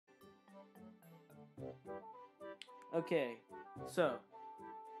Okay, so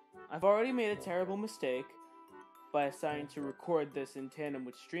I've already made a terrible mistake by deciding to record this in tandem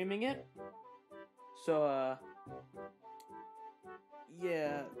with streaming it. So,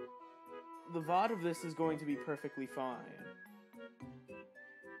 yeah, the VOD of this is going to be perfectly fine.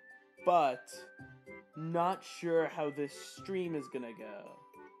 But, not sure how this stream is gonna go.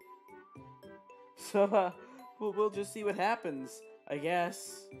 So, we'll just see what happens, I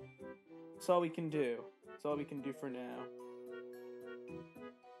guess. That's all we can do. That's all we can do for now.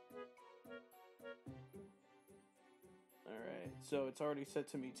 Alright, so it's already set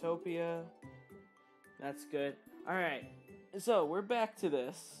to Miitopia. That's good. Alright, so we're back to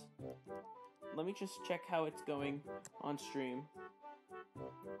this. Let me just check how it's going on stream.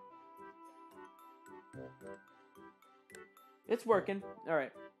 It's working.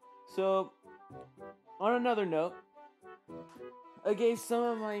 Alright, so on another note, I gave some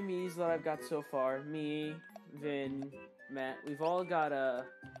of my Miis that I've got so far, me, Vin, Matt, we've all got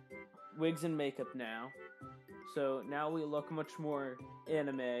wigs and makeup now. So now we look much more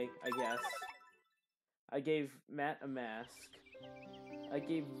anime, I guess. I gave Matt a mask. I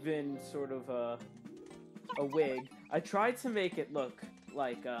gave Vin sort of a wig. I tried to make it look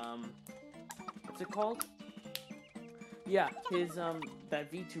like, what's it called? Yeah, his,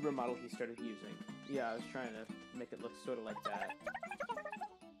 that VTuber model he started using. Yeah, I was trying to make it look sort of like that.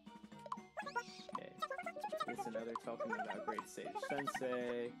 Okay. It's another talking about Great Sage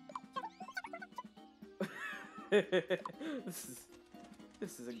Sensei.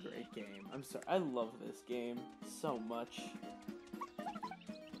 This is a great game. I'm sorry. I love this game so much.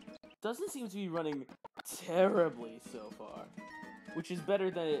 Doesn't seem to be running terribly so far, which is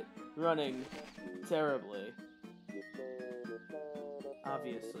better than it running terribly.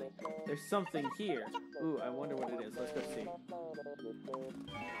 Obviously. There's something here. Ooh, I wonder what it is. Let's go see.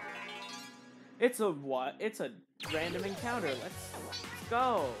 It's a what? It's a random encounter. Let's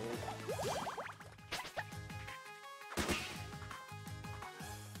go.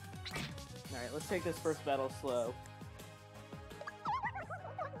 Alright, let's take this first battle slow.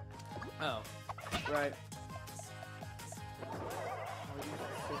 Oh, right.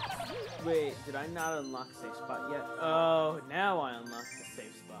 Wait, did I not unlock the safe spot yet? Oh, now I unlocked the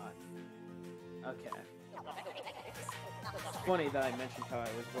safe spot. Okay. It's funny that I mentioned how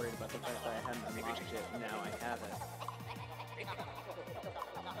I was worried about the fact that I hadn't unlocked it, and now I have it.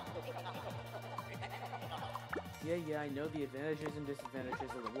 Yeah, I know the advantages and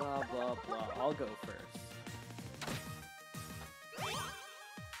disadvantages of the blah, blah, blah. I'll go first.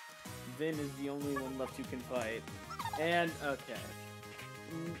 Vin is the only one left who can fight. And, okay.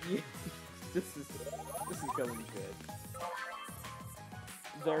 Yeah, this is going good.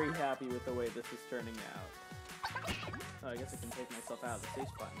 Very happy with the way this is turning out. Oh, I guess I can take myself out of the safe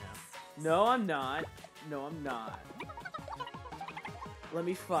spot now. No, I'm not. No, I'm not. Let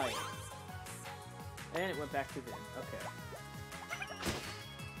me fight. And it went back to Vin. Okay.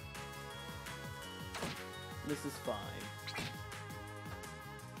 This is fine.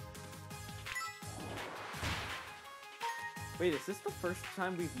 Wait, is this the first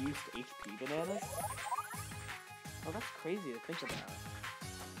time we've used HP bananas? Oh, that's crazy to think about.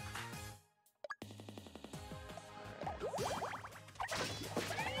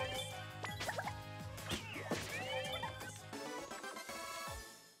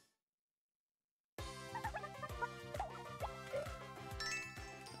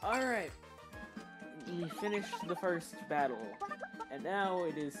 Alright, we finished the first battle, and now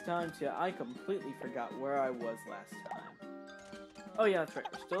it is time to... I completely forgot where I was last time. Oh yeah, that's right,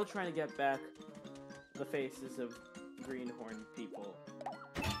 we're still trying to get back the faces of Greenhorne people.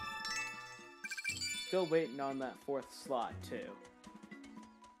 Still waiting on that 4th slot, too.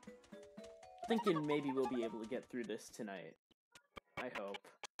 Thinking maybe we'll be able to get through this tonight. I hope.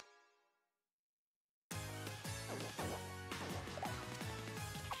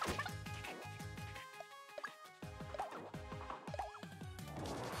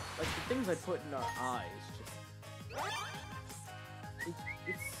 Like, the things I put in our eyes just...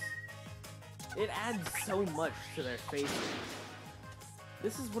 It adds so much to their faces.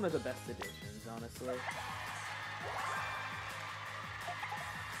 This is one of the best additions, honestly.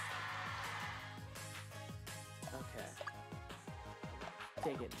 Okay.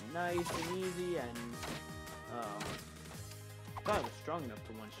 Take it nice and easy and... Oh. I thought I was strong enough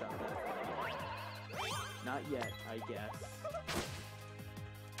to one-shot that. Not yet, I guess.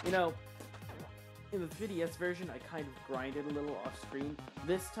 You know, in the 3DS version, I kind of grinded a little off-screen.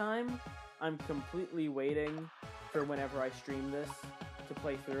 This time, I'm completely waiting for whenever I stream this to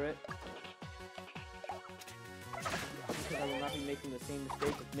play through it. Because I will not be making the same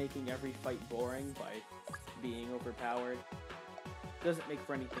mistake of making every fight boring by being overpowered. Doesn't make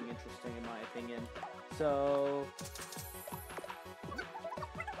for anything interesting in my opinion. So...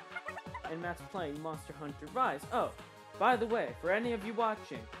 And Matt's playing Monster Hunter Rise. Oh, by the way, for any of you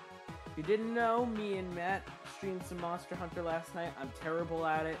watching, if you didn't know, me and Matt streamed some Monster Hunter last night. I'm terrible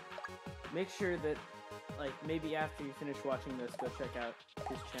at it. Make sure that, like, maybe after you finish watching this, go check out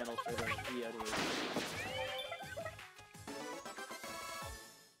his channel for the VOD.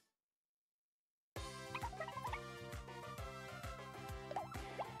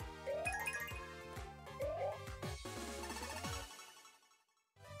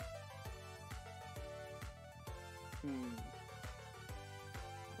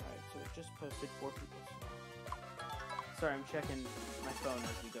 Alright, so it just posted 4 people. Sorry, I'm checking my phone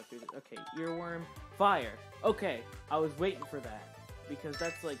as we go through this. Okay, earworm, fire. Okay, I was waiting for that. Because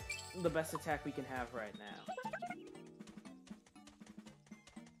that's, like, the best attack we can have right now.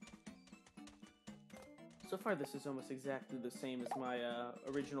 So far, this is almost exactly the same as my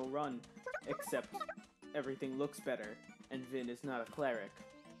original run, except everything looks better, and Vin is not a cleric.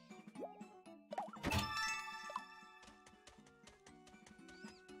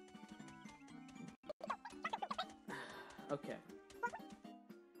 Okay.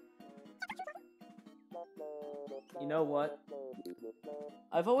 You know what?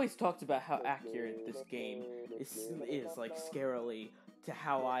 I've always talked about how accurate this game is like, scarily to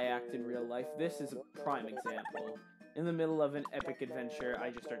how I act in real life. This is a prime example. In the middle of an epic adventure, I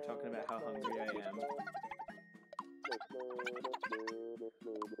just start talking about how hungry I am.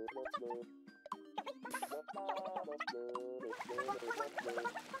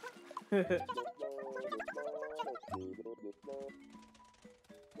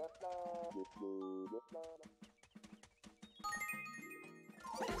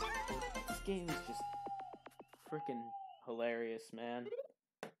 This game is just freaking hilarious, man.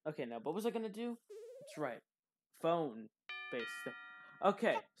 Okay, now what was I gonna do? That's right, phone-based thing.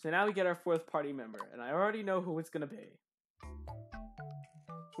 Okay, so now we get our 4th party member, and I already know who it's gonna be.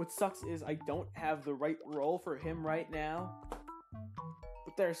 What sucks is I don't have the right role for him right now.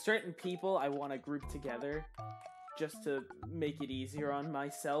 But there are certain people I want to group together just to make it easier on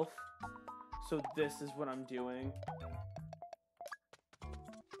myself. So this is what I'm doing.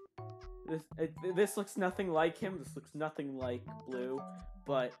 This looks nothing like him. This looks nothing like Blue.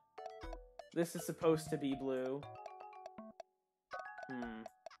 But this is supposed to be Blue.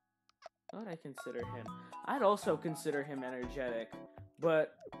 How would I consider him? I'd also consider him energetic.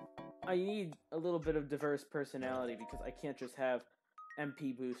 But I need a little bit of diverse personality because I can't just have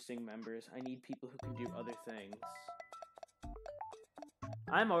MP boosting members. I need people who can do other things.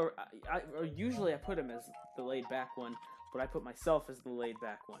 Usually I put him as the laid back one, but I put myself as the laid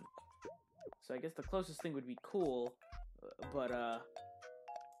back one. So I guess the closest thing would be cool, but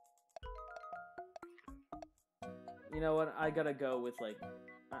you know what? I gotta go with, like,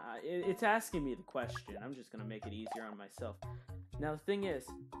 it's asking me the question. I'm just gonna make it easier on myself. Now the thing is,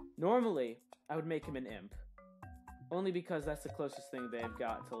 normally I would make him an imp. Only because that's the closest thing they've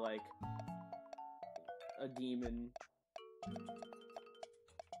got to, like, a demon.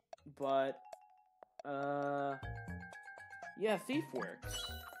 But, yeah, Thief works.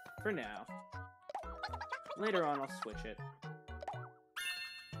 For now. Later on, I'll switch it.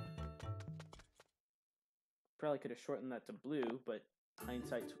 Probably could have shortened that to Blue, but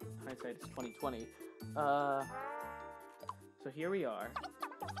hindsight is 20/20. So here we are.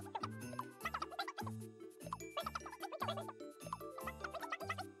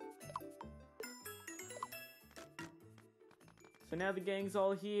 So now the gang's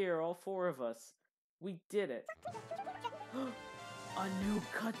all here, all 4 of us. We did it. A new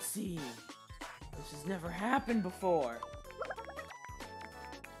cutscene! This has never happened before!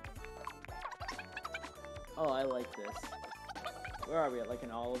 Oh, I like this. Where are we, at like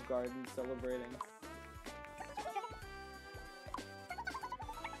an Olive Garden celebrating?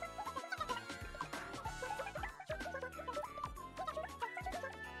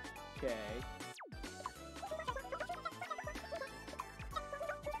 Okay.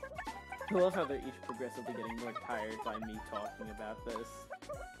 I love how they're each progressively getting more tired by me talking about this.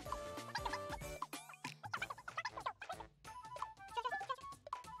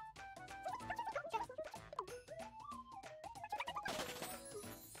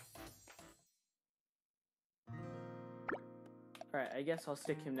 Alright, I guess I'll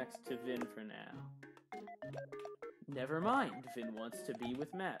stick him next to Vin for now. Never mind, Vin wants to be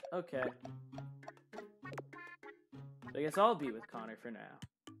with Matt. Okay. So I guess I'll be with Connor for now.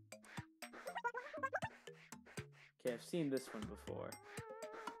 Okay, I've seen this one before.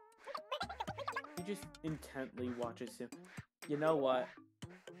 He just intently watches him. You know what?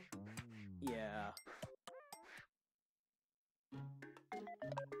 Yeah.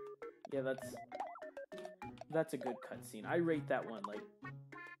 Yeah, that's a good cutscene. I rate that one like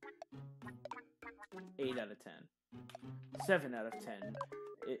 8 out of 10. 7 out of 10,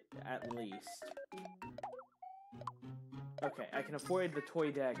 at least. Okay, I can afford the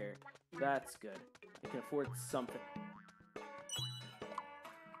toy dagger. That's good. I can afford something. At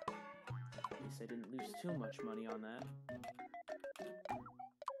least I didn't lose too much money on that.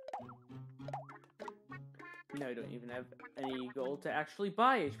 No, I don't even have any gold to actually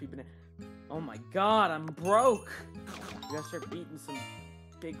buy HP banana. Oh my god, I'm broke! We gotta start beating some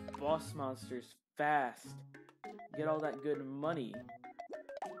big boss monsters fast. Get all that good money.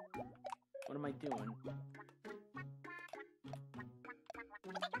 What am I doing?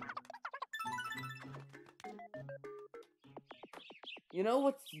 You know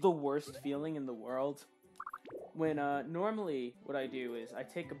what's the worst feeling in the world? When, normally what I do is I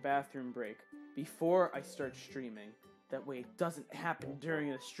take a bathroom break before I start streaming. That way it doesn't happen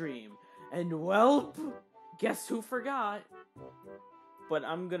during the stream. And, well, guess who forgot? But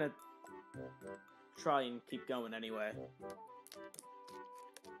I'm gonna try and keep going anyway.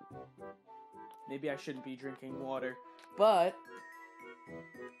 Maybe I shouldn't be drinking water, but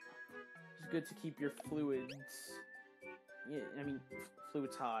it's good to keep your fluids, yeah, I mean,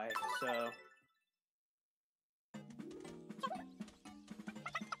 fluids high, so.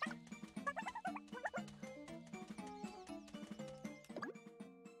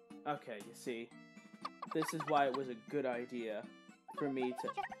 Okay, you see, this is why it was a good idea for me to...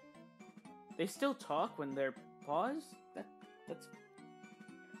 They still talk when they're paused? That's...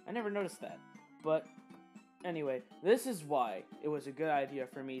 I never noticed that. But, anyway, this is why it was a good idea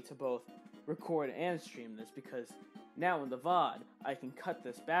for me to both record and stream this, because now in the VOD, I can cut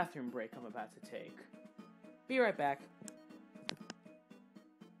this bathroom break I'm about to take. Be right back.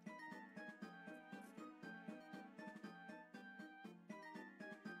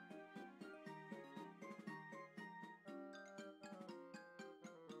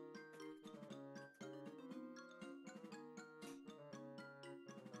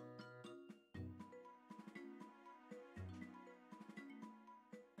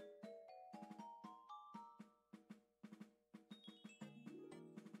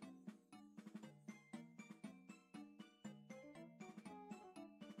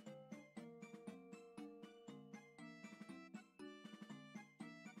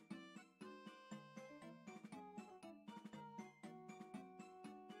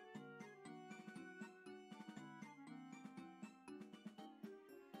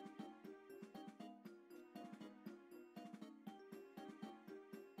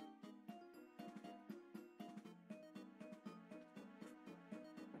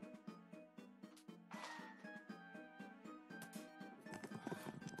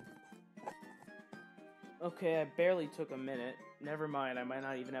 Okay, I barely took a minute. Never mind, I might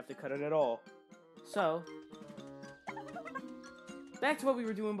not even have to cut it at all. So, back to what we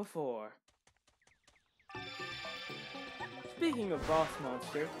were doing before. Speaking of boss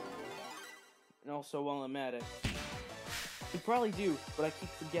monster, and also while I'm at it, you probably do, but I keep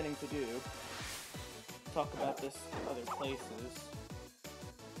forgetting to do. Talk about this other places.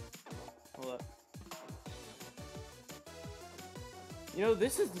 Hold up. You know,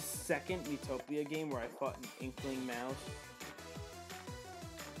 this is the second Miitopia game where I fought an Inkling mouse.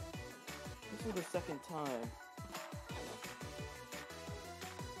 This is the second time.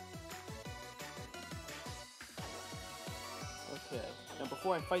 Okay, now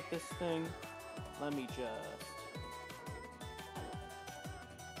before I fight this thing, let me just...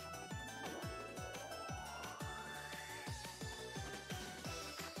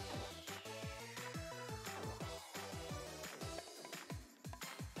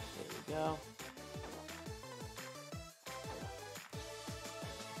 Go.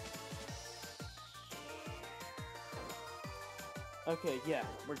 Okay, yeah,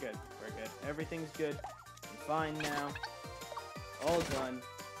 we're good. We're good. Everything's good. I'm fine now. All done.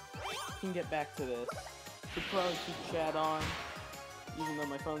 Can get back to this. Should probably keep chat on, even though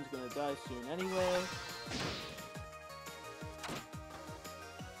my phone's gonna die soon anyway.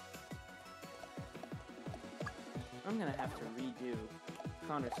 I'm gonna have to redo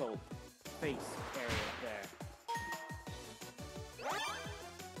Connor's whole face area there.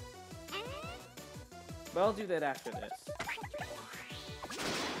 But I'll do that after this.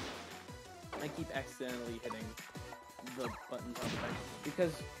 I keep accidentally hitting the buttons on the back.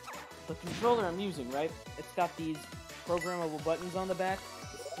 Because the controller I'm using, right? It's got these programmable buttons on the back.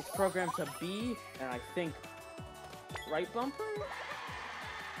 It's programmed to B, and I think right bumper?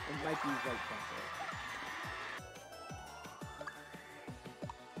 It might be right bumper.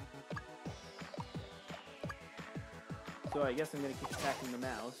 So I guess I'm gonna keep attacking the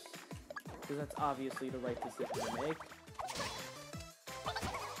mouse. because that's obviously the right decision to make.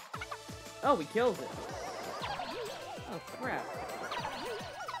 Oh, we killed it! Oh, crap.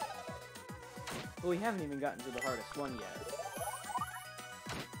 Well, we haven't even gotten to the hardest one yet.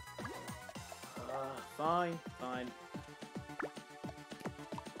 Fine, fine.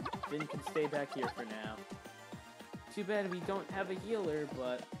 Finn can stay back here for now. Too bad we don't have a healer,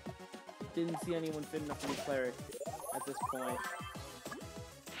 but didn't see anyone fit enough to be cleric at this point.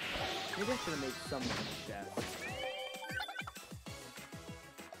 Maybe I should have made someone chef.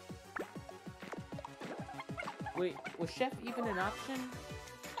 Wait, was chef even an option?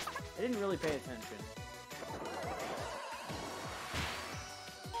 I didn't really pay attention.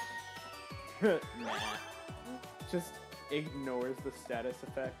 Nah. Just ignores the status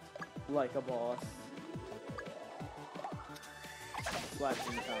effect like a boss.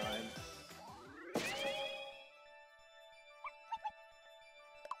 Slashing time.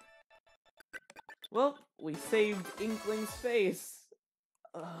 Well, we saved Inkling's face.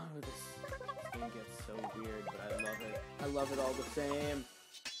 Oh, this game gets so weird, but I love it. I love it all the same.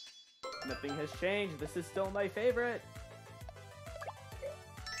 Nothing has changed. This is still my favorite.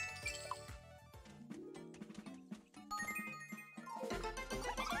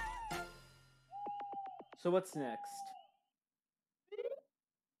 So what's next?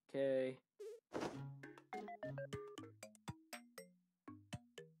 Okay.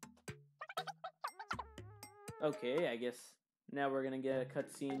 Okay, I guess now we're gonna get a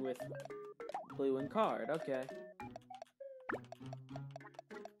cutscene with Blue and Card. Okay.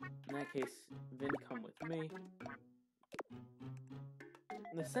 In that case, Vin, come with me.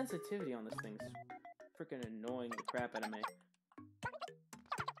 And the sensitivity on this thing's freaking annoying the crap out of me.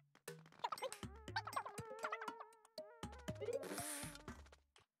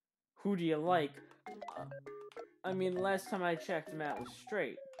 Who do you like? I mean, last time I checked, Matt was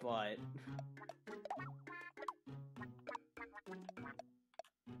straight, but...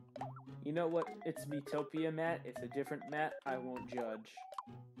 You know what? It's Miitopia, Matt. It's a different Matt. I won't judge.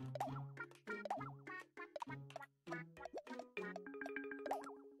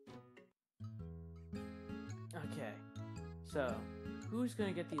 Okay. So, who's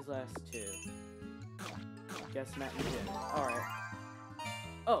gonna get these last two? Guess Matt and Jim. Alright.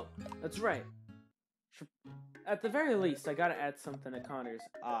 Oh, that's right. At the very least, I gotta add something to Connor's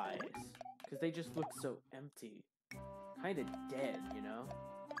eyes. Because they just look so empty. Kinda dead, you know?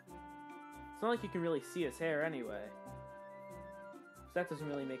 It's not like you can really see his hair anyway. So that doesn't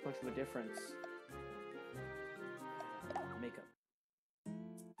really make much of a difference. Makeup.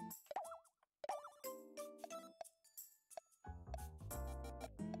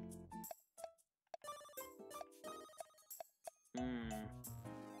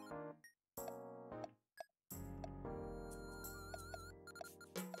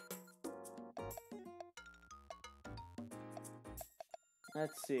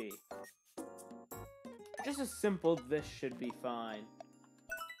 Let's see. Just a simple this should be fine.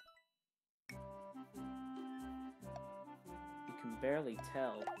 You can barely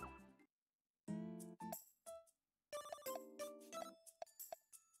tell.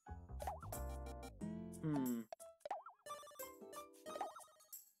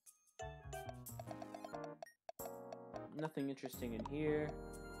 Nothing interesting in here.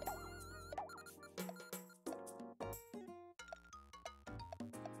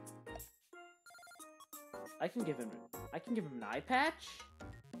 I can give him an eye patch?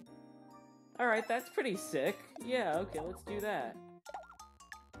 Alright, that's pretty sick. Yeah, okay, let's do that.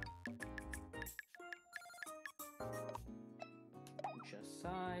 Just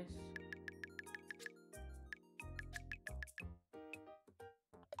size.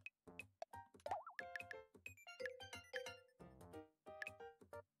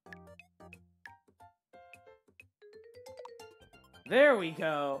 There we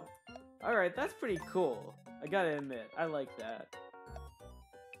go! Alright, that's pretty cool. I gotta admit, I like that.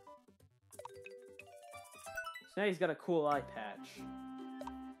 So now he's got a cool eye patch.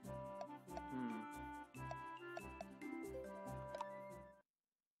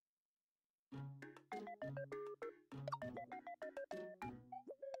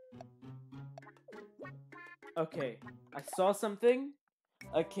 Okay, I saw something.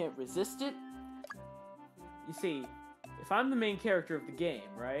 I can't resist it. You see, if I'm the main character of the game,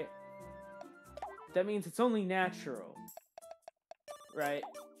 right? That means it's only natural, right?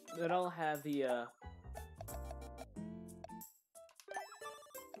 That I'll have the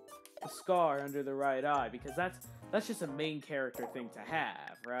scar under the right eye, because that's just a main character thing to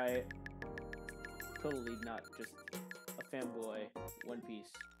have, right? Totally not just a fanboy One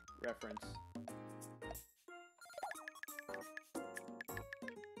Piece reference.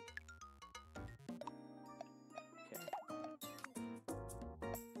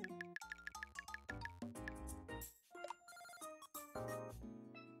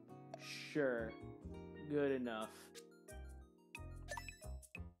 Sure. Good enough.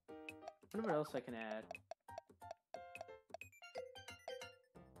 I wonder what else I can add.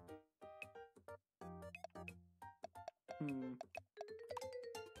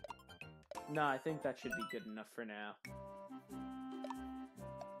 No, I think that should be good enough for now.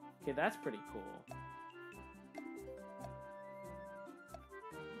 Okay, that's pretty cool.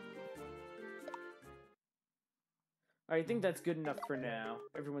 Alright, I think that's good enough for now.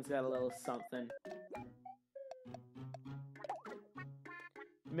 Everyone's got a little something.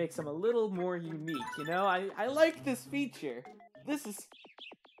 Makes them a little more unique, you know? I like this feature. This is...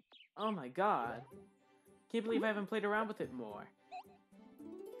 Oh my god. Can't believe I haven't played around with it more.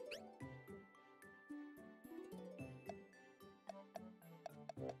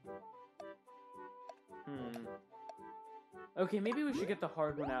 Okay, maybe we should get the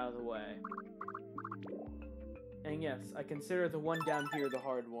hard one out of the way. And yes, I consider the one down here the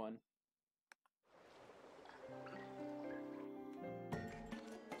hard one.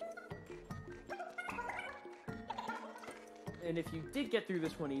 And if you did get through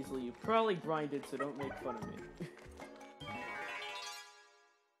this one easily, you probably grinded, so don't make fun of me.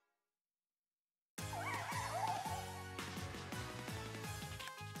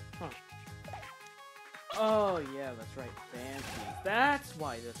 Huh. Oh, yeah, that's right, Banshees. That's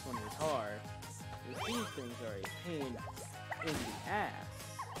why this one is hard. Because these things are a pain in the ass.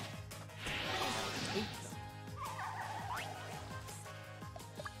 And I hate them.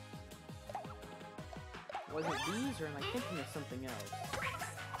 Was it these, or am I thinking of something else?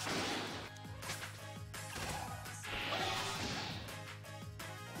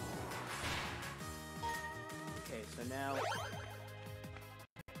 Okay, so now...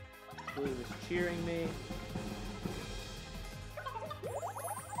 Blue is cheering me.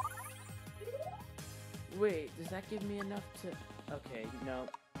 Wait, does that give me enough to... Okay, no,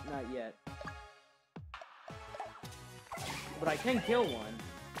 not yet. But I can kill one,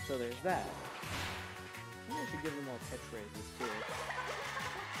 so there's that. Maybe I should give them all catchphrases, too.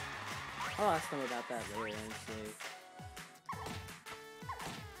 I'll ask them about that later and see.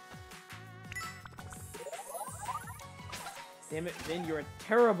 Damn it, Vin, you're a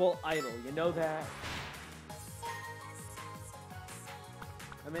terrible idol, you know that?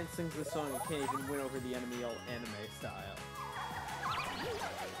 I meant sings the song and can't even win over the enemy all anime style.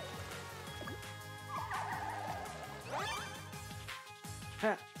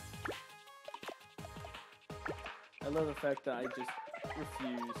 Ha! I love the fact that I just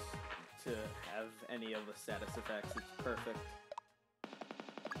refuse to have any of the status effects. It's perfect.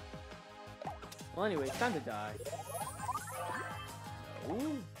 Well, anyway, it's time to die.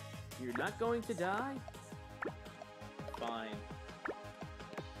 No, you're not going to die? Fine.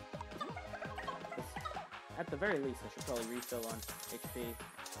 At the very least, I should probably refill on HP.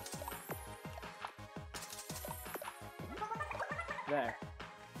 There.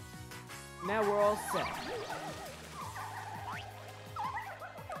 Now we're all set.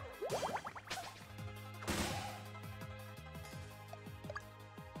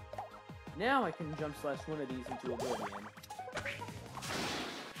 Now I can jump slash one of these into oblivion.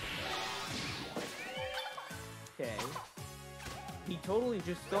 Okay. He totally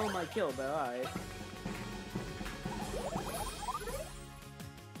just stole my kill, but alright.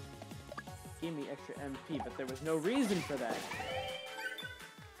 Gave me extra MP, but there was no reason for that.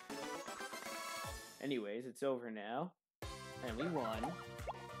 Anyways, it's over now. And we won.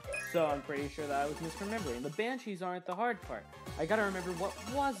 So I'm pretty sure that I was misremembering. The Banshees aren't the hard part. I gotta remember what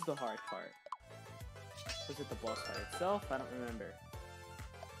was the hard part. Was it the boss fight itself? I don't remember.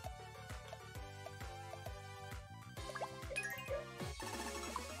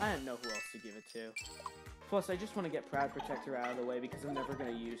 I don't know who else to give it to. Plus, I just want to get Proud Protector out of the way because I'm never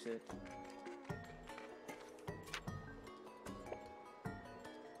gonna use it.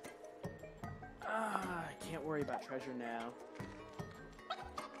 I can't worry about treasure now.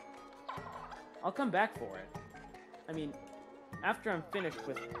 I'll come back for it. I mean, after I'm finished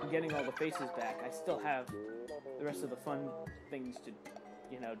with getting all the faces back, I still have the rest of the fun things to,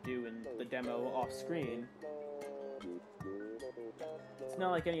 you know, do in the demo off-screen. It's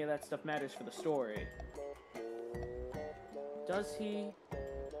not like any of that stuff matters for the story. Does he?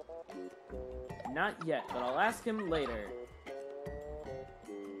 Not yet, but I'll ask him later.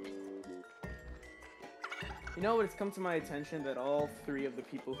 You know what, it's come to my attention that all three of the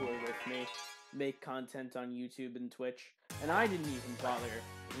people who are with me make content on YouTube and Twitch, and I didn't even bother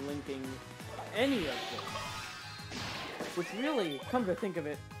linking any of them. Which really, come to think of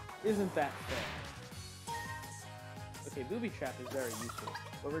it, isn't that fair. Okay, Booby Trap is very useful,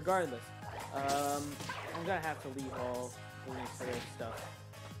 but regardless, I'm gonna have to leave all the links for their stuff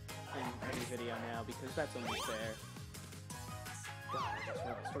in video now, because that's only fair. God, I just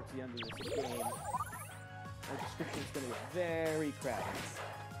want to start to the end of this game. My description's gonna get very crowded.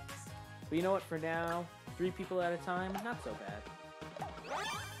 But you know what, for now, 3 people at a time, not so bad.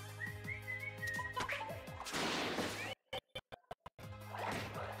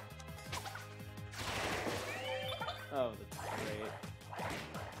 Oh, that's great.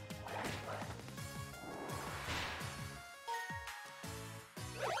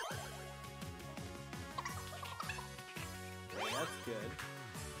 Okay, that's good.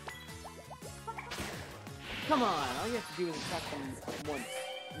 Come on, all you have to do is attack them once,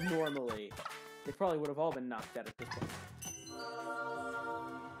 normally. They probably would have all been knocked out at this point.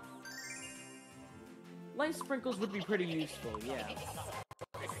 Life sprinkles would be pretty useful, yeah.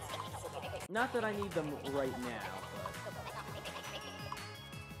 Not that I need them right now, but...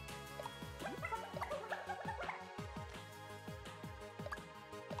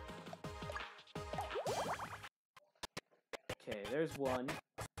 Okay, there's one.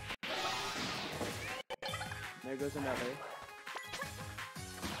 There goes another.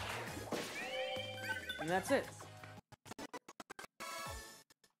 And that's it.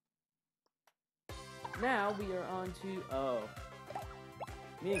 Now we are on to... Oh.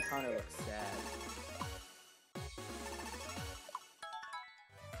 Me and Connor look sad.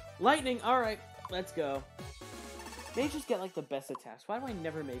 Lightning! Alright, let's go. Mages get like the best attacks. Why do I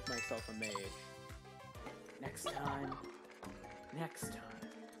never make myself a mage? Next time. Next time.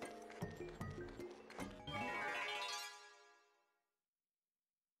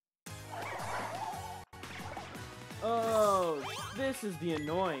 Oh, this is the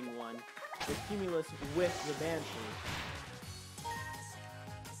annoying one. The Cumulus with the Banshee.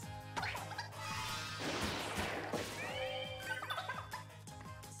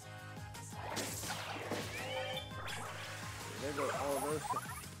 There go all those.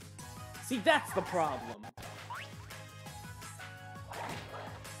 See, that's the problem.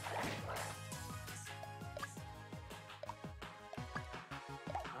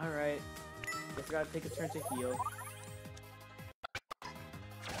 Alright. Guess I gotta take a turn to heal.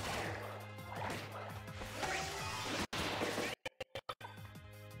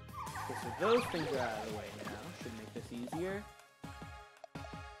 Okay, so those things are out of the way now. Should make this easier.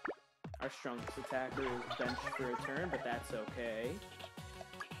 Our strongest attacker is benched for a turn, but that's okay.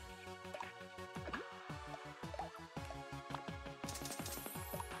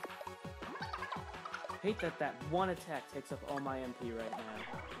 Hate that that one attack takes up all my MP right now.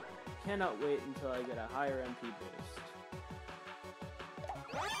 Cannot wait until I get a higher MP boost.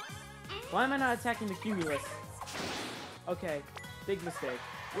 Why am I not attacking the Cumulus? Okay, big mistake.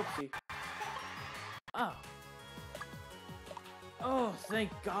 Whoopsie. Oh. Oh,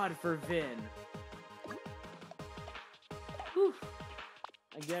 thank God for Vin. Whew.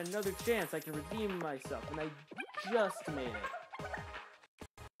 I get another chance. I can redeem myself, and I just made it.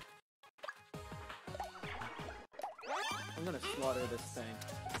 I'm gonna slaughter this thing.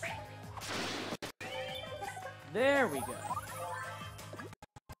 There we go.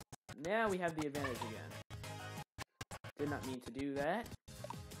 Now we have the advantage again. Did not mean to do that.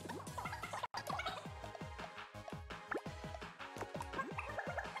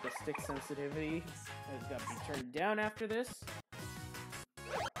 The stick sensitivity has got to be turned down after this.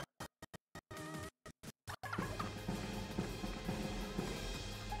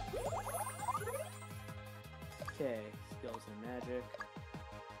 Okay, skills and magic.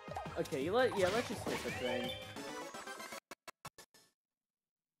 Okay, let's just hit the thing.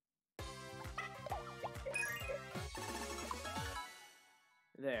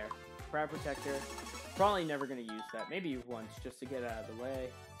 There. Crab Protector. Probably never gonna use that. Maybe once, just to get out of the way.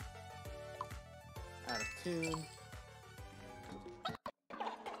 Out of tune.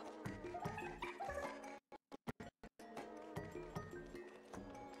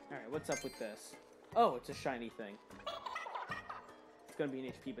 Alright, what's up with this? Oh, it's a shiny thing. It's gonna be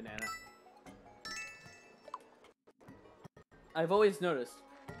an HP banana. I've always noticed,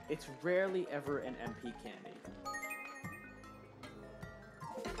 it's rarely ever an MP candy.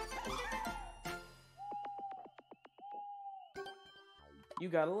 You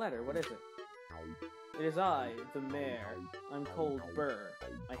got a letter. What is it? It is I, the mayor. I'm cold burr.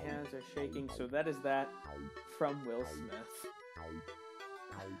 My hands are shaking, so that is that from Will Smith.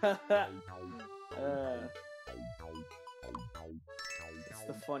 It's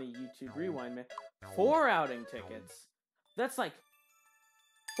the funny YouTube rewind, man. 4 outing tickets. That's like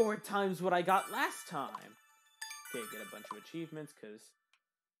 4 times what I got last time. Okay, get a bunch of achievements because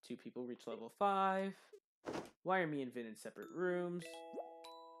 2 people reach level 5. Why are me and Vin in separate rooms?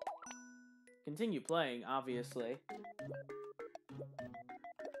 Continue playing, obviously.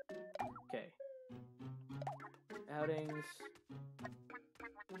 Okay, outings.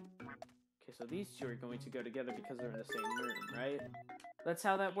 Okay, so these two are going to go together because they're in the same room, right? That's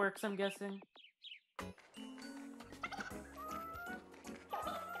how that works, I'm guessing?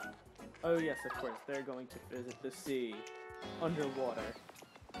 Oh yes, of course, they're going to visit the sea. Underwater.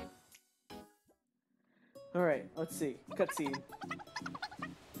 Alright, let's see. Cutscene.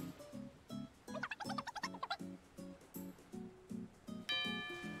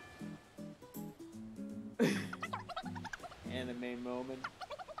 Anime moment.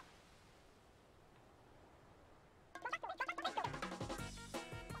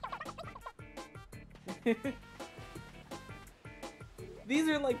 These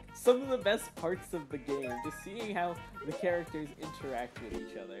are like some of the best parts of the game, just seeing how the characters interact with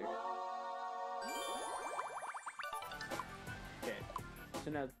each other. Okay,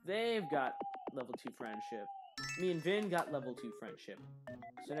 so now they've got level 2 friendship. Me and Vin got level 2 friendship.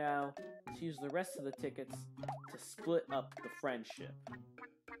 So now, let's use the rest of the tickets to split up the friendship.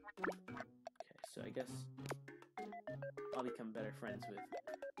 Okay, so I guess I'll become better friends with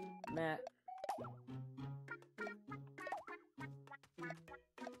Matt.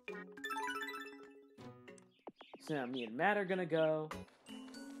 So now me and Matt are gonna go.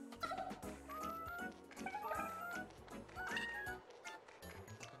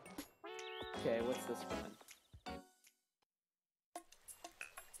 Okay, what's this one?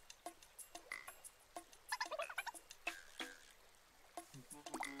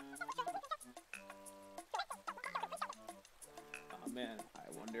 Oh man, I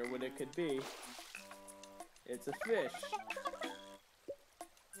wonder what it could be. It's a fish.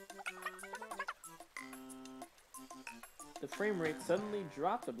 The frame rate suddenly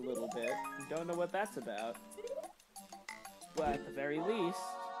dropped a little bit. Don't know what that's about. But at the very least,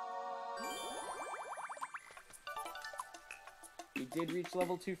 we did reach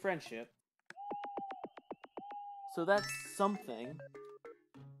level 2 friendship. So that's something.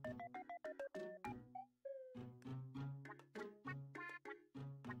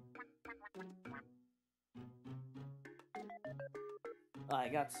 I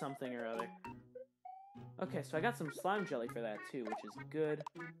got something or other. Okay, so I got some slime jelly for that too, which is good.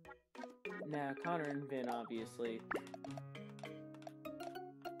 Now, Connor and Vin, obviously.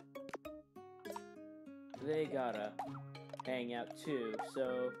 They gotta hang out too,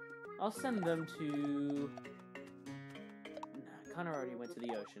 so I'll send them to... Nah, Connor already went to the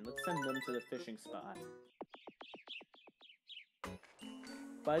ocean. Let's send them to the fishing spot.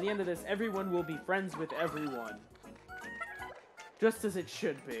 By the end of this, everyone will be friends with everyone. Just as it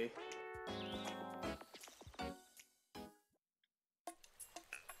should be.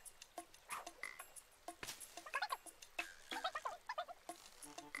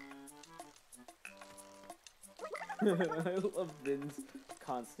 I love Vin's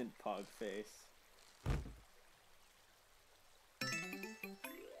constant pog face.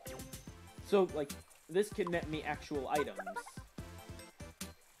 So, like, this can net me actual items.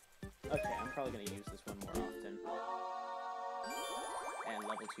 Okay, I'm probably gonna use this one more often. And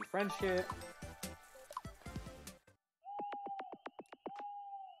level 2 friendship.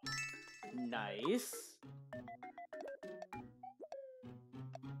 Nice.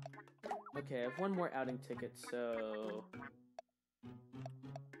 Okay, I have one more outing ticket, so...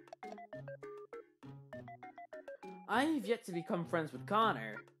 I've yet to become friends with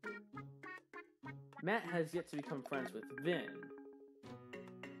Connor. Matt has yet to become friends with Vin.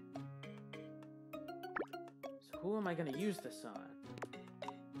 So who am I gonna use this on?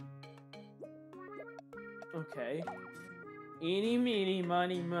 Okay. Eeny, meeny,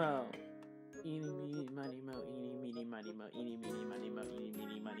 miny, mo. Eeny, meeny, miny, mo. Eeny, meeny, miny, mo. Eeny, meeny, miny, mo. Eeny,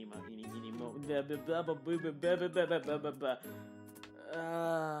 meeny, miny, mo. Eeny, meeny, mo.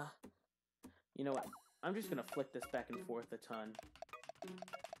 You know what? I'm just gonna flick this back and forth a ton.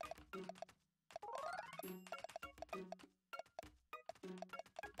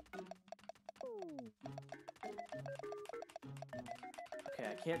 Okay,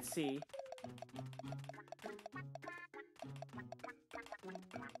 I can't see.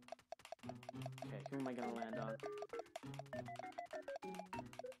 Okay, who am I gonna land on?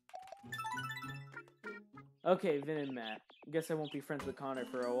 Okay, Vin and Matt. Guess I won't be friends with Connor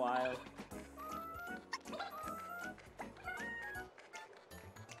for a while.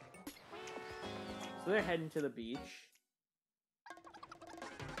 So they're heading to the beach.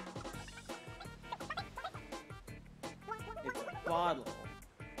 It's a bottle.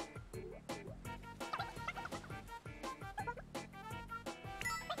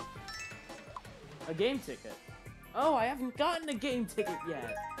 A game ticket. Oh, I haven't gotten a game ticket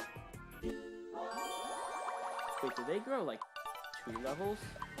yet. Wait, did they grow like 2 levels?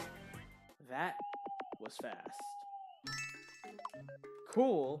 That was fast.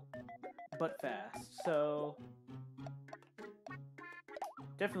 cool, but fast. So,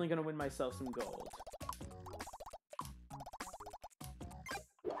 definitely gonna win myself some gold.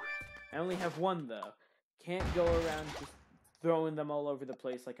 I only have one, though. Can't go around just throwing them all over the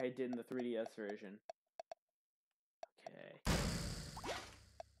place like I did in the 3DS version. Okay.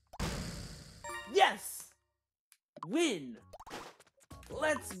 Yes! Win!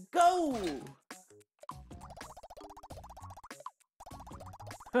 Let's go!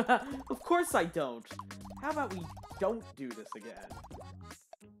 Of course I don't. How about we don't do this again?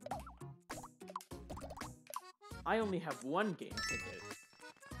 I only have one game ticket.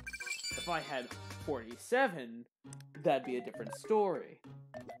 If I had 47, that'd be a different story.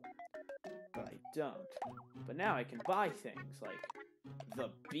 But I don't. But now I can buy things like the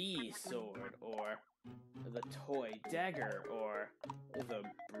bee sword, or the toy dagger, or the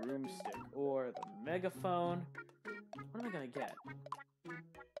broomstick, or the megaphone. What am I gonna get?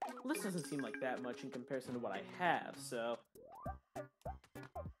 Well, this doesn't seem like that much in comparison to what I have, so...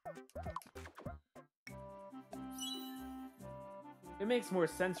 It makes more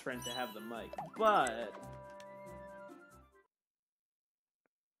sense for him to have the mic, but...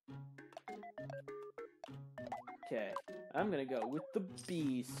 Okay, I'm gonna go with the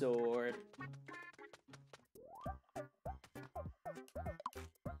bee sword.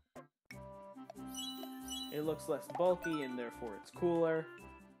 It looks less bulky and therefore it's cooler.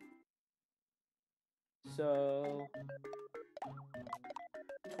 So...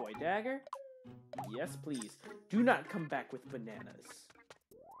 Toy dagger? Yes, please. Do not come back with bananas.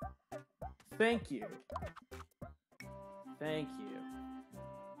 Thank you. Thank you.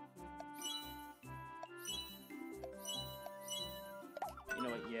 You know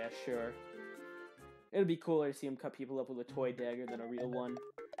what? Yeah, sure. It'd be cooler to see him cut people up with a toy dagger than a real one.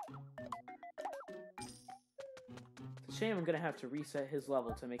 It's a shame I'm gonna have to reset his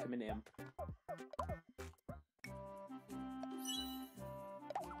level to make him an imp.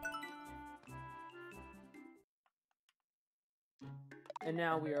 And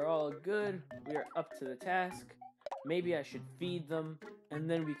now we are all good. We are up to the task. Maybe I should feed them, and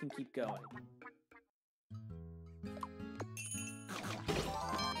then we can keep going.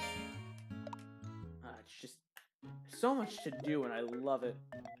 It's just so much to do, and I love it.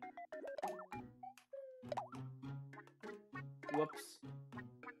 Whoops.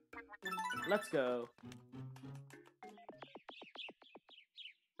 Let's go.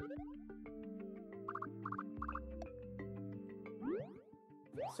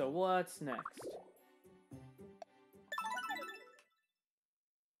 So what's next?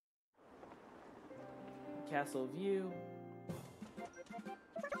 Castle view.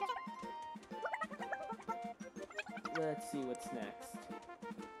 Let's see what's next.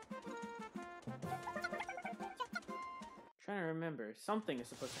 Trying to remember. Something is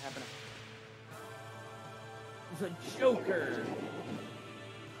supposed to happen. The Joker!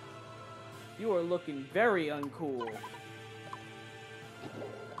 You are looking very uncool.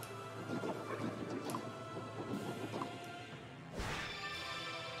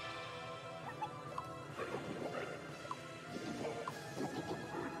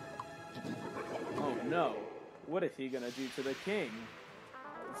 Oh no. What is he gonna do to the king?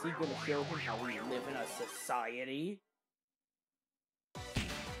 Is he gonna show him how we live in a society?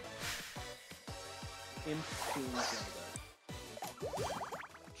 Imp Toon Zelda.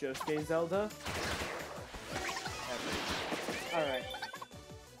 Josuke Zelda? Alright.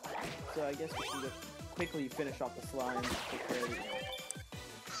 So I guess we can just quickly finish off the slime.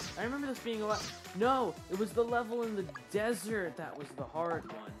 I remember this being a lot. No! It was the level in the desert that was the hard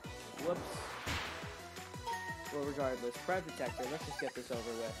one. Whoops. Well, regardless, Pride Protector, let's just get this over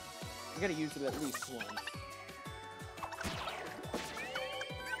with. I gotta use it at least once.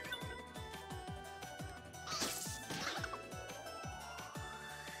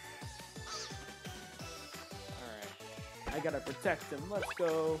 Alright. I gotta protect him. Let's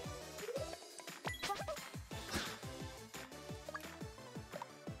go.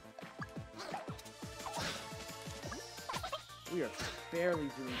 We are barely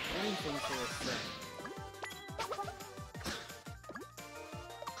doing anything for this thing.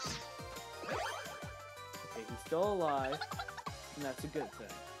 Okay, he's still alive, and that's a good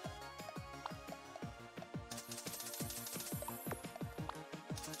thing.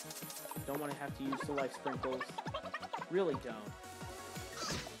 Don't want to have to use the life sprinkles. Really don't.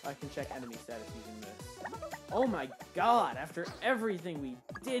 I can check enemy status using this. Oh my god, after everything we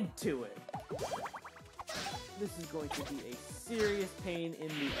did to it! This is going to be a serious pain in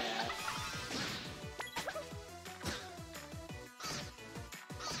the ass.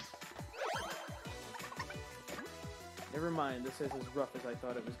 Never mind, this is as rough as I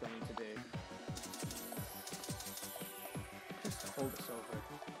thought it was going to be. Just hold us over.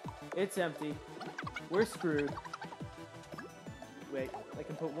 It's empty. We're screwed. Wait, I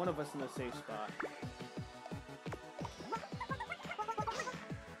can put one of us in a safe spot.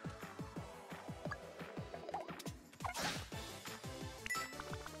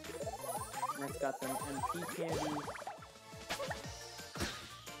 That's got them MP candies.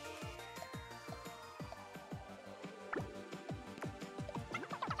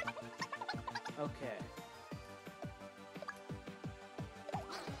 Okay.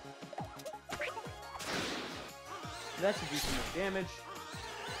 That should do some more damage.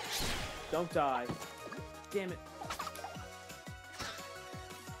 Don't die. Damn it.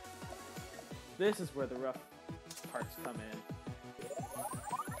 This is where the rough parts come in.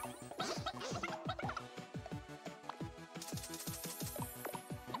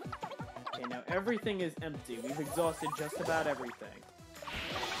 Okay, now everything is empty. We've exhausted just about everything.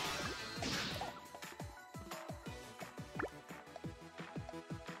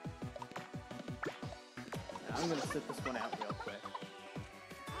 Now I'm gonna sit this one out real quick.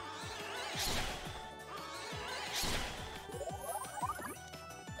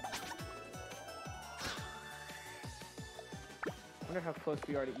 I wonder how close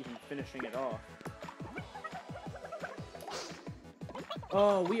we are to even finishing it off.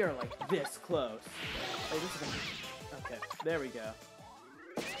 Oh, we are like this close. Oh, this is gonna... Okay, there we go.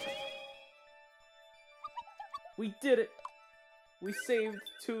 We did it! We saved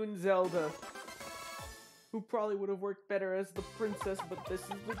Toon Zelda, who probably would have worked better as the princess, but this is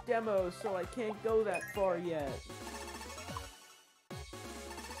the demo, so I can't go that far yet.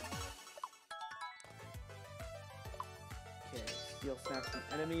 Okay, steal snaps from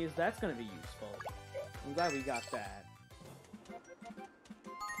enemies. That's gonna be useful. I'm glad we got that.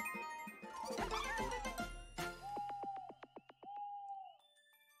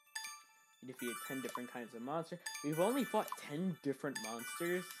 You defeated 10 different kinds of monsters. We've only fought 10 different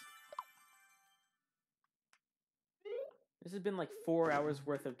monsters. This has been like 4 hours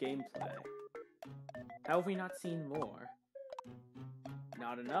worth of gameplay. How have we not seen more?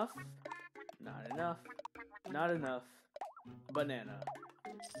 Not enough. Not enough. Not enough. Banana.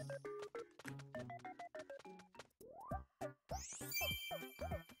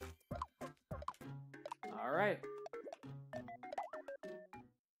 Alright.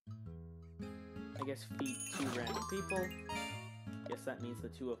 I guess feed 2 random people. Guess that means the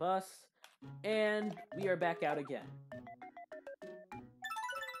 2 of us. And we are back out again.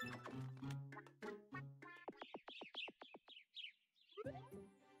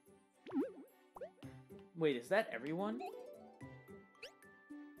 Wait, is that everyone?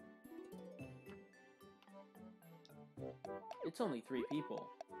 It's only 3 people.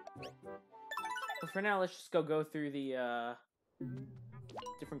 But for now, let's just go through the,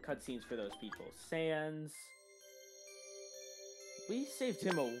 different cutscenes for those people. Sans. We saved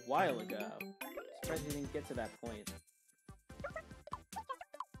him a while ago. Surprised we didn't get to that point.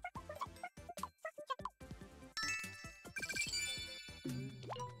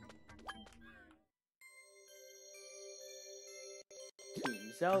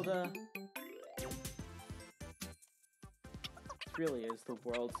 Team Zelda. This really is the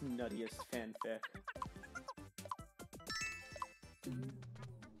world's nuttiest fanfic.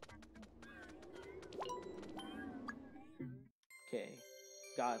 Okay,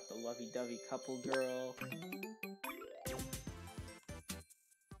 got the lovey-dovey couple girl.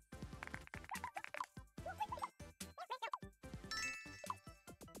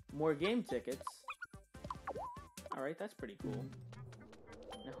 More game tickets. Alright, that's pretty cool.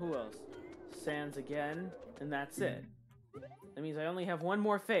 Now who else? Sans again, and that's it. That means I only have one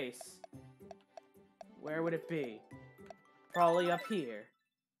more face. Where would it be? Probably up here.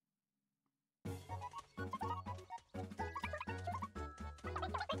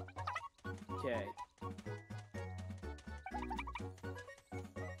 Okay.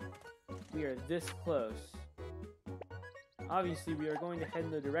 We are this close. Obviously, we are going to head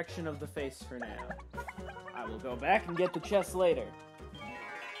in the direction of the face for now. I will go back and get the chest later.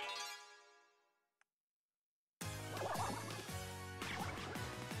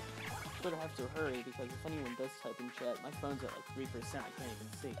 But I have to hurry because if anyone does type in chat, my phone's at like 3%. I can't even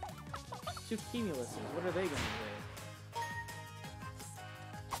see. 2 cumuluses. What are they going to do?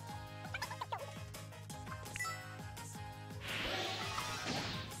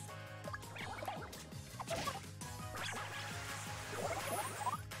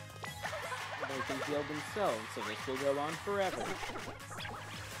 They can heal themselves, so this will go on forever.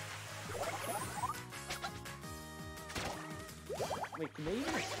 Wait, can they even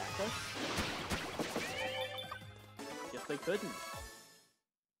attack us? guess they couldn't.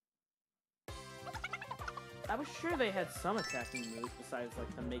 I was sure they had some attacking moves besides,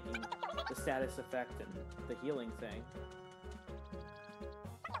 like, the making the status effect and the healing thing.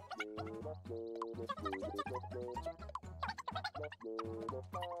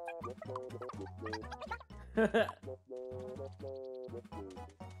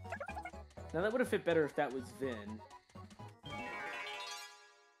 Now that would have fit better if that was Vin.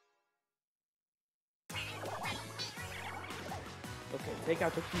 Okay, take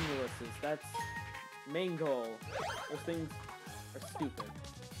out the Cumuluses. That's main goal. Those things are stupid.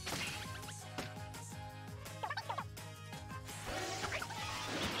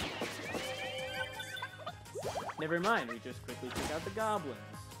 Never mind, we just quickly took out the goblins.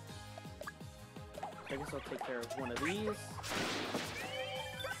 I guess I'll take care of one of these.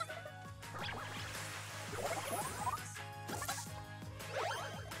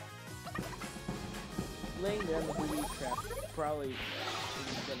 Laying down the booby trap probably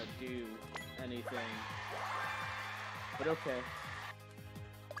isn't gonna do anything. But okay.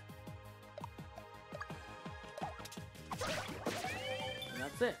 And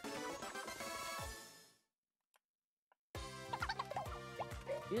that's it.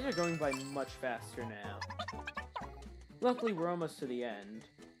 These are going by much faster now. Luckily, we're almost to the end.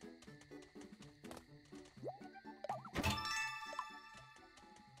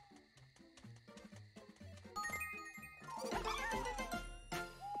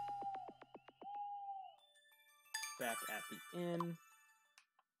 Back at the inn.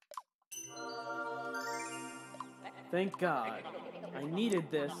 Thank God. I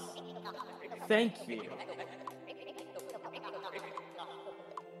needed this. Thank you.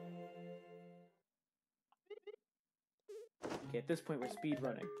 Okay, at this point we're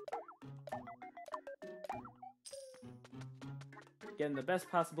speedrunning. Getting the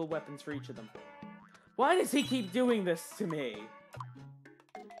best possible weapons for each of them. Why does he keep doing this to me?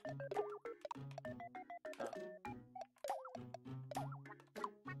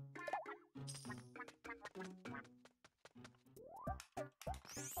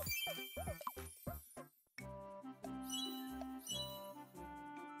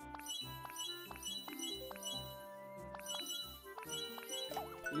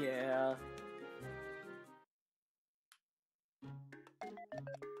 Yeah.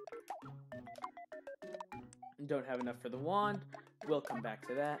 Don't have enough for the wand. We'll come back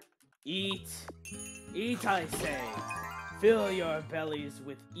to that. Eat! Eat, I say! Fill your bellies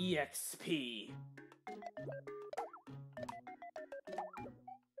with EXP!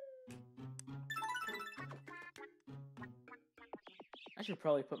 I should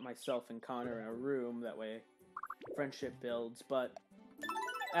probably put myself and Connor in a room, that way friendship builds, but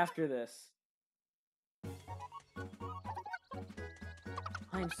after this.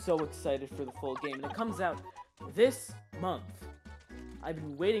 I'm so excited for the full game, and it comes out this month. I've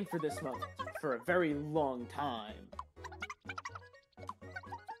been waiting for this month for a very long time.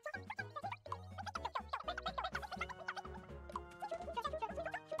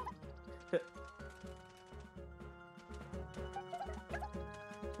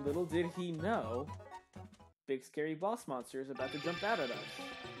 Little did he know, big scary boss monster is about to jump out at us.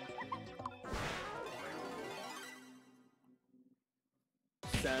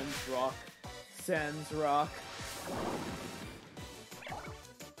 Sans rock. Sans rock.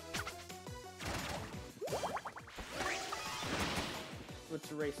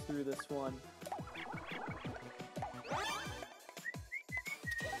 Let's race through this one.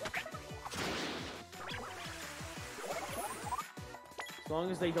 As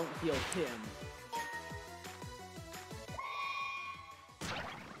long as they don't heal him.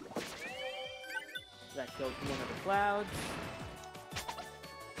 That killed one of the clouds.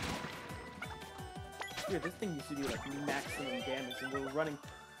 Dude, this thing used to do like maximum damage and we're running.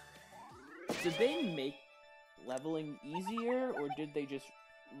 Did they make leveling easier or did they just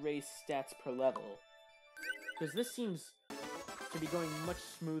raise stats per level? Because this seems to be going much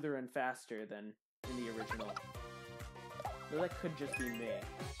smoother and faster than in the original. Though that could just be me.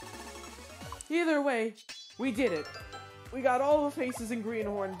 Either way, we did it. We got all the faces in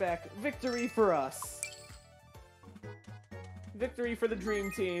Greenhorne back. Victory for us. Victory for the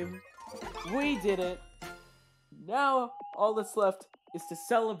Dream Team. We did it. Now, all that's left is to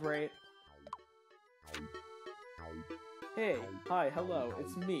celebrate. Hey, hi, hello,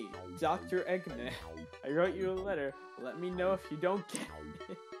 it's me, Dr. Eggman. I wrote you a letter. Let me know if you don't get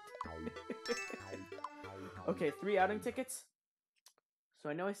it. Okay, 3 outing tickets. So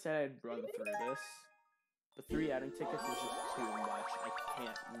I know I said I'd run through this, but 3 outing tickets is just too much. I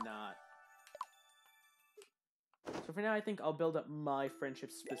can't not. So for now, I think I'll build up my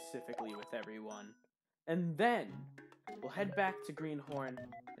friendship specifically with everyone. And then, we'll head back to Greenhorne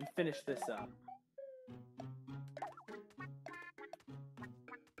and finish this up.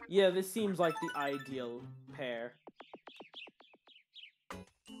 Yeah, this seems like the ideal pair.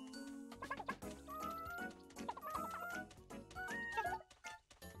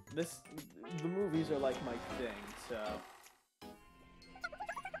 The movies are like my thing, so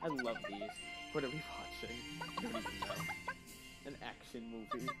I love these. What are we watching? I don't even know. An action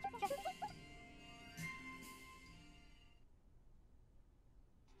movie.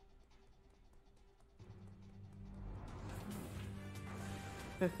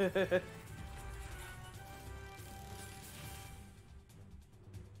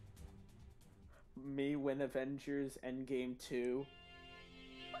 Me win Avengers Endgame 2.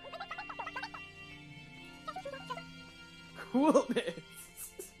 Coolness!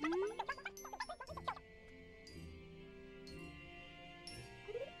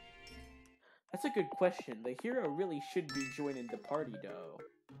 That's a good question. The hero really should be joining the party, though.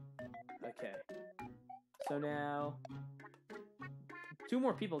 Okay. So now... 2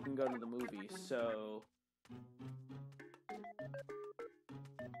 more people can go to the movie, so...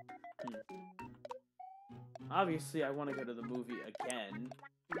 Obviously, I want to go to the movie again,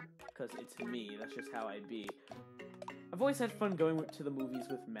 because it's me. That's just how I be. I've always had fun going to the movies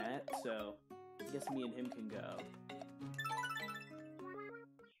with Matt, so I guess me and him can go.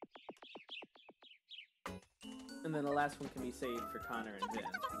 And then the last one can be saved for Connor and Vin.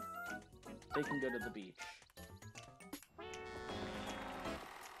 They can go to the beach.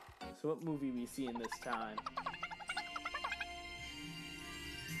 So what movie we seeing this time?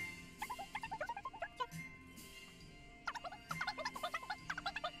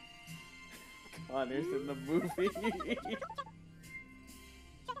 Connor's in the movie.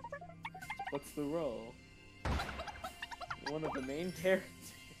 What's the role? One of the main characters.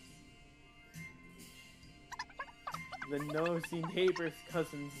 The nosy neighbor's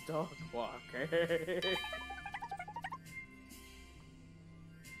cousin's dog walker.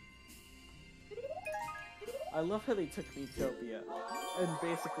 I love how they took Miitopia, and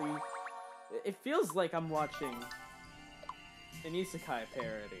basically, it feels like I'm watching an isekai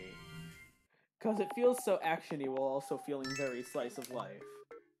parody. Because it feels so actiony while also feeling very slice of life.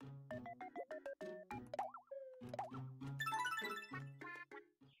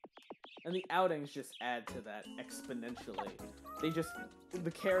 And the outings just add to that exponentially.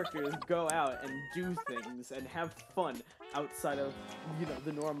 The characters go out and do things and have fun outside of, you know,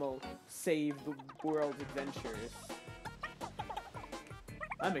 the normal save the world adventures.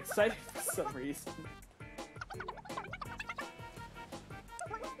 I'm excited for some reason.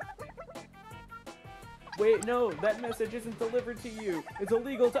 Wait, no, that message isn't delivered to you. It's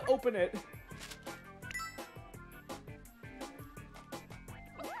illegal to open it.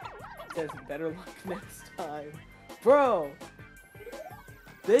 Says better luck next time. Bro!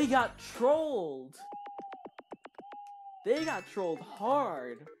 They got trolled! They got trolled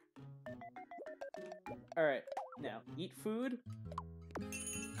hard! Alright, now, eat food.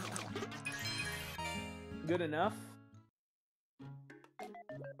 Good enough.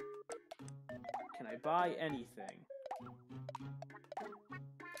 Can I buy anything?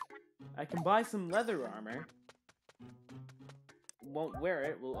 I can buy some leather armor. Won't wear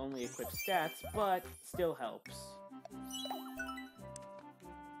it, will only equip stats, but still helps.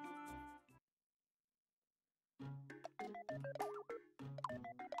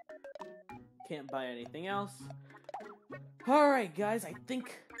 Can't buy anything else. Alright guys, I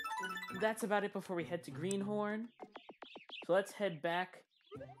think that's about it before we head to Greenhorne. So let's head back,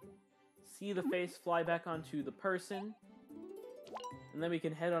 see the face fly back onto the person, and then we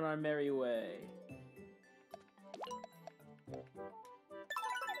can head on our merry way.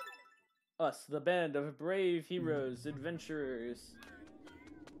 Us, the band of brave heroes, adventurers,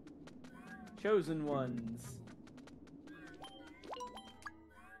 chosen ones.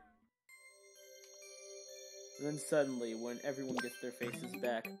 And then suddenly, when everyone gets their faces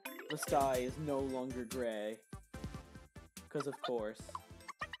back, the sky is no longer gray. Because of course.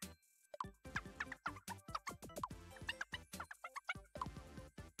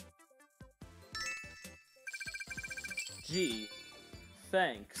 Gee,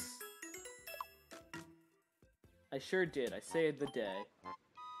 thanks. I sure did. I saved the day.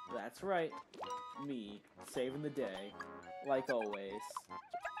 That's right. Me, saving the day. Like always.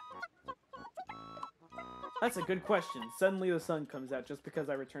 That's a good question. Suddenly the sun comes out just because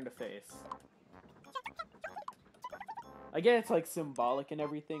I returned a face. I get it's like symbolic and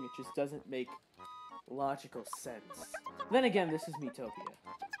everything, it just doesn't make logical sense. Then again, this is Miitopia.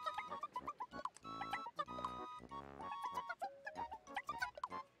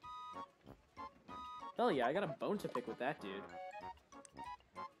 Hell yeah, I got a bone to pick with that dude.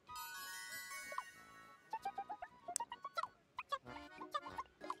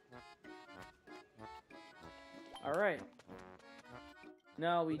 Alright.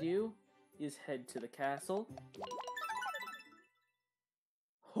 Now all we do is head to the castle.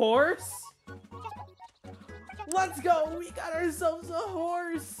 Horse? Let's go! We got ourselves a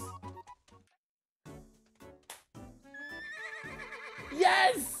horse!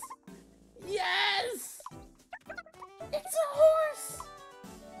 Yes! Yes! It's a horse!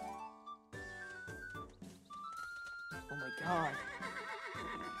 Oh my god.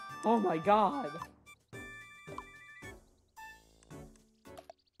 Oh my god.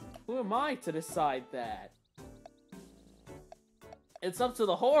 Who am I to decide that? It's up to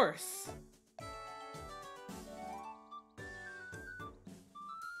the horse!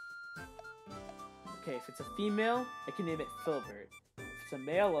 Okay, if it's a female, I can name it Filbert. If it's a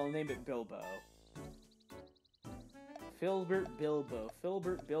male, I'll name it Bilbo. Filbert Bilbo.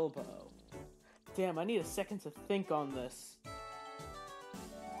 Filbert Bilbo. Damn, I need a second to think on this.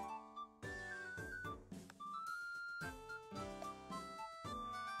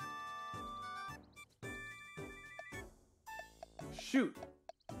 Shoot!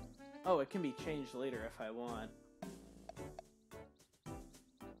 Oh, it can be changed later if I want.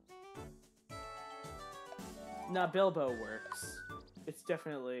 Nah, Bilbo works. It's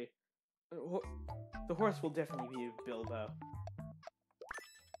definitely... The horse will definitely be Bilbo.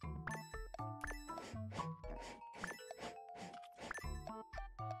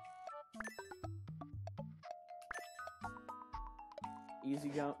 Easy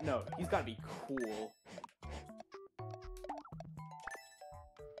go. No, he's gotta be cool.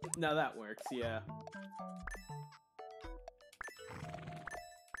 No, that works, yeah.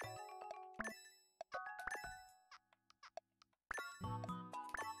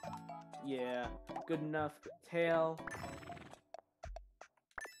 Yeah, good enough. Tail.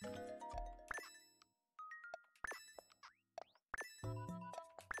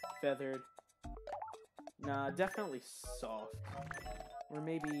 Feathered. Nah, definitely soft. Or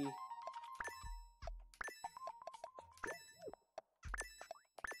maybe...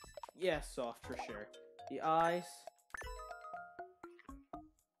 Yeah, soft for sure. The eyes.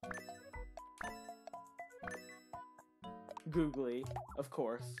 Googly, of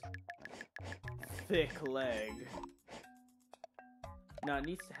course. Thick leg. Now it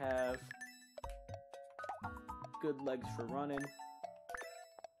needs to have good legs for running.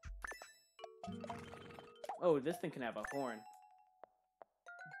 Oh, this thing can have a horn.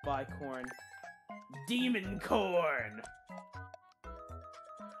 Bicorn. Demon corn!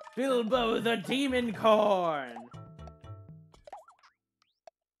 Bilbo the Demon Corn!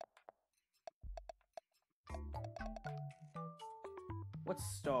 What's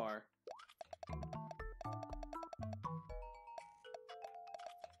star?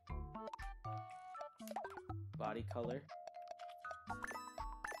 Body color.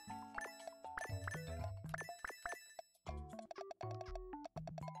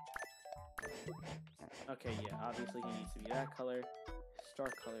 Okay, yeah, obviously he needs to be that color. Star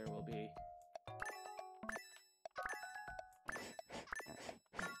color will be...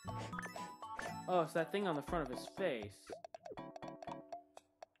 Oh, it's that thing on the front of his face.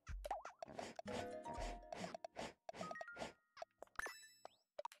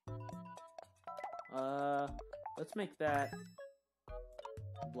 Let's make that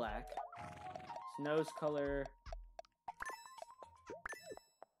black. His nose color...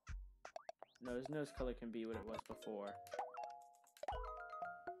 No, his nose color can be what it was before.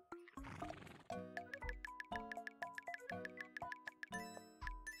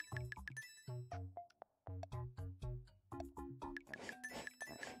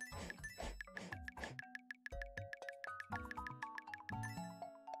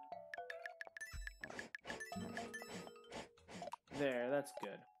 There, that's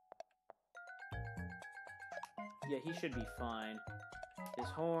good. Yeah, he should be fine. His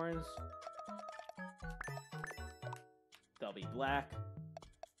horns... They'll be black.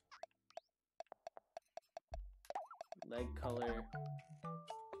 Leg color.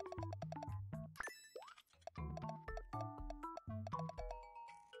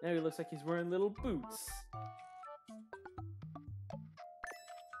 Now he looks like he's wearing little boots.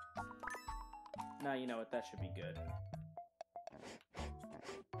 Now you know what, that should be good.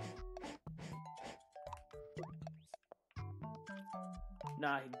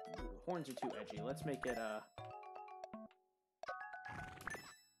 Nah, horns are too edgy. Let's make it, a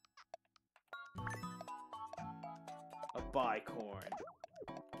bicorn.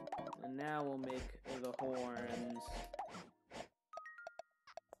 And now we'll make the horns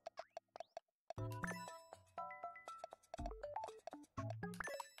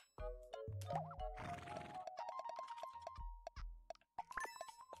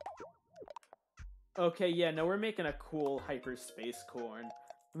Okay, yeah, no, we're making a cool hyperspace corn.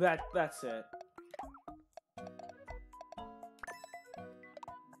 That's it.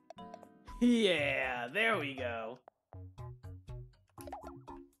 Yeah, there we go.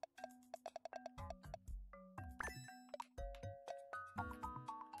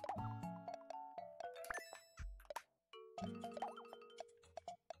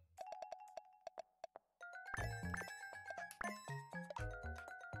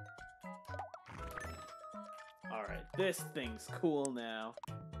 Alright, this thing's cool now.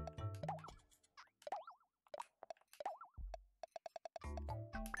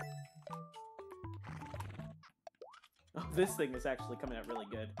 Oh, this thing is actually coming out really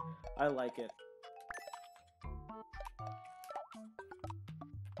good. I like it.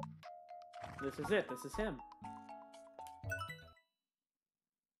 This is it. This is him.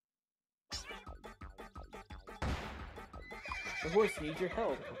 The horse needs your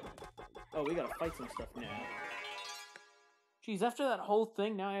help. Oh, we gotta fight some stuff now. Jeez, after that whole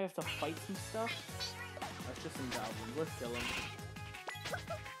thing, now I have to fight some stuff? That's just some goblins. Let's kill him.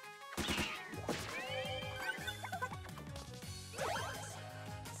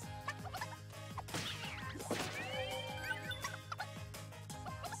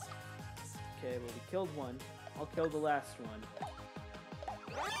 Okay, well, we killed one. I'll kill the last one.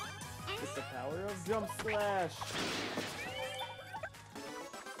 With the power of Jump Slash!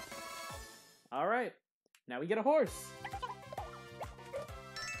 Alright, now we get a horse!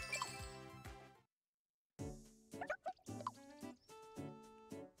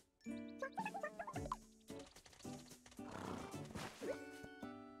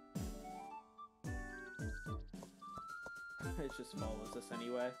 It just follows us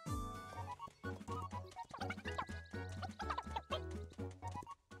anyway.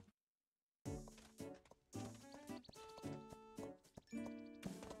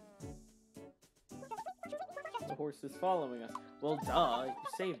 The horse is following us. Well, duh, you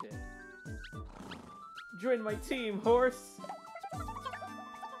saved it. Join my team, horse!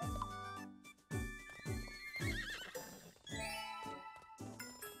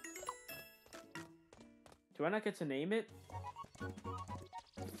 Do I not get to name it?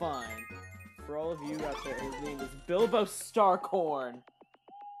 Fine. For all of you out there, his name is Bilbo Starcorn.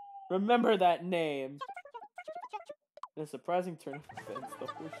 Remember that name. In a surprising turn of events, the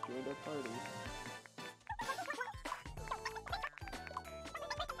horse joined our party.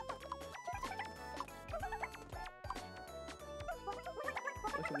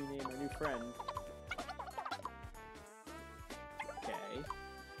 What can we name our new friend? Okay.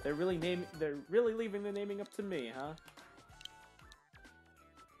 They're really leaving the naming up to me, huh?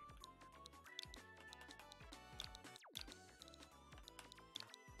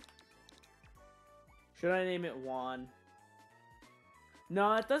 Should I name it Juan?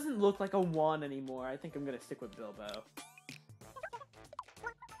 No, it doesn't look like a Juan anymore. I think I'm gonna stick with Bilbo.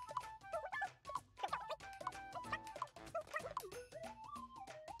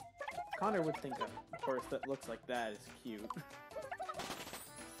 Connor would think a horse that looks like that is cute.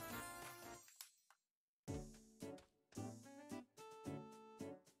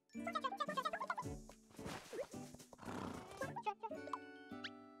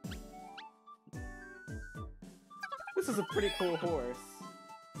 This is a pretty cool horse.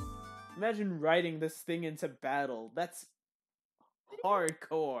 Imagine riding this thing into battle. That's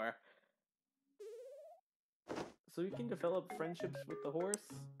hardcore. So we can develop friendships with the horse?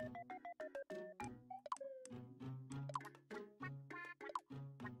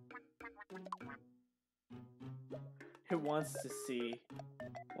 It wants to see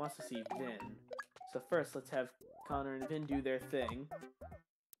Vin. So first, let's have Connor and Vin do their thing.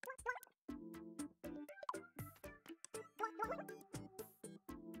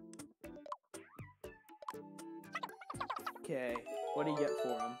 Okay, what do you get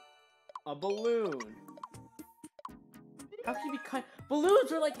for him? A balloon! How can you be kind?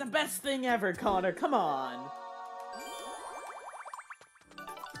 Balloons are like the best thing ever, Connor! Come on!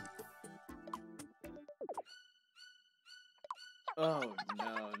 Oh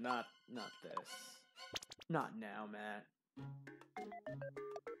no, not this. Not now, Matt.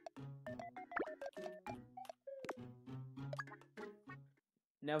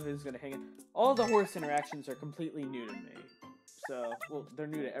 Now Vin's gonna hang it. All the horse interactions are completely new to me. So, well, they're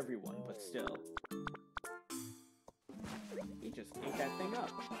new to everyone, but still. He just ate that thing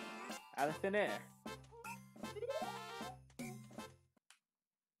up. Out of thin air.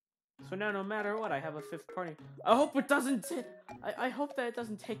 So now, no matter what, I have a fifth party. I hope it doesn't... I hope that it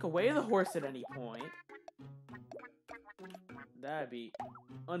doesn't take away the horse at any point. That'd be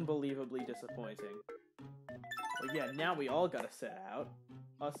unbelievably disappointing. But yeah, now we all gotta set out.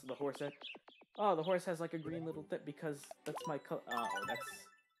 Us, the horse, Oh, the horse has like a green little tip because that's my color. Oh,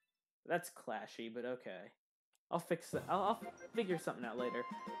 that's clashy, but okay. I'll fix that. I'll figure something out later.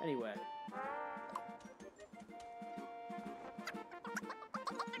 Anyway.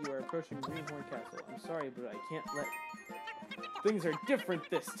 You are approaching Greenhorne Castle. I'm sorry, but I can't let... Things are different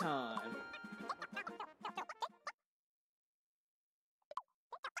this time!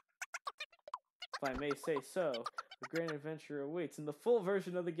 If I may say so, a grand adventure awaits in the full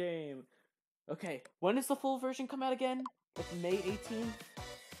version of the game. Okay, when does the full version come out again? Like May 18th?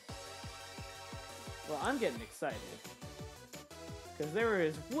 Well, I'm getting excited. Because there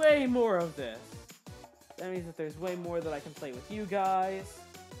is way more of this. That means that there's way more that I can play with you guys.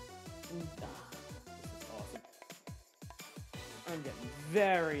 And, this is awesome. I'm getting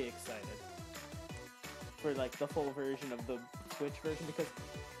very excited for like the full version of the Switch version because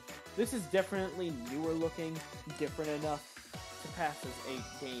this is definitely newer looking, different enough to pass as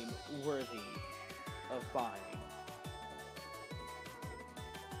a game worthy of buying.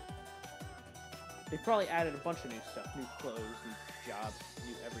 They probably added a bunch of new stuff, new clothes, new jobs,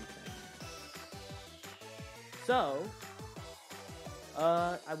 new everything. So,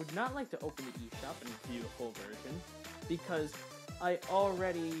 I would not like to open the eShop and view a full version because I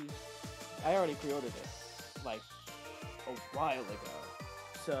already pre-ordered it like a while ago.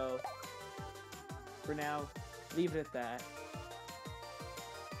 So, for now, leave it at that.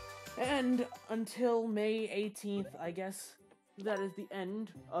 And until May 18th, I guess that is the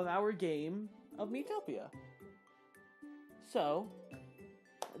end of our game of Miitopia. So,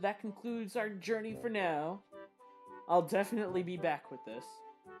 that concludes our journey for now. I'll definitely be back with this.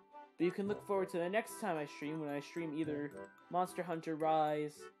 But you can look forward to the next time I stream, when I stream either Monster Hunter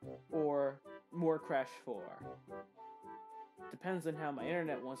Rise or more Crash 4. Depends on how my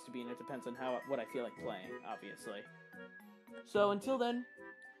internet wants to be, and it depends on what I feel like playing, obviously. So until then,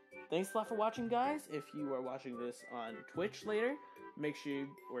 thanks a lot for watching, guys. If you are watching this on Twitch later, make sure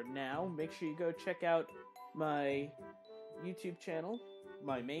you go check out my YouTube channel,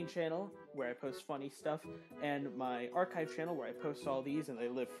 my main channel, where I post funny stuff, and my archive channel, where I post all these and they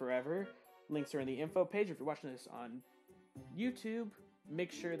live forever. Links are in the info page. If you're watching this on YouTube,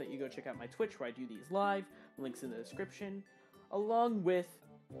 make sure that you go check out my Twitch, where I do these live. Links in the description, along with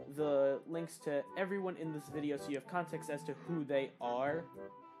the links to everyone in this video, so you have context as to who they are.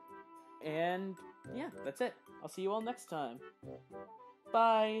 And yeah, that's it. I'll see you all next time.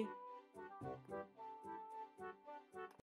 Bye!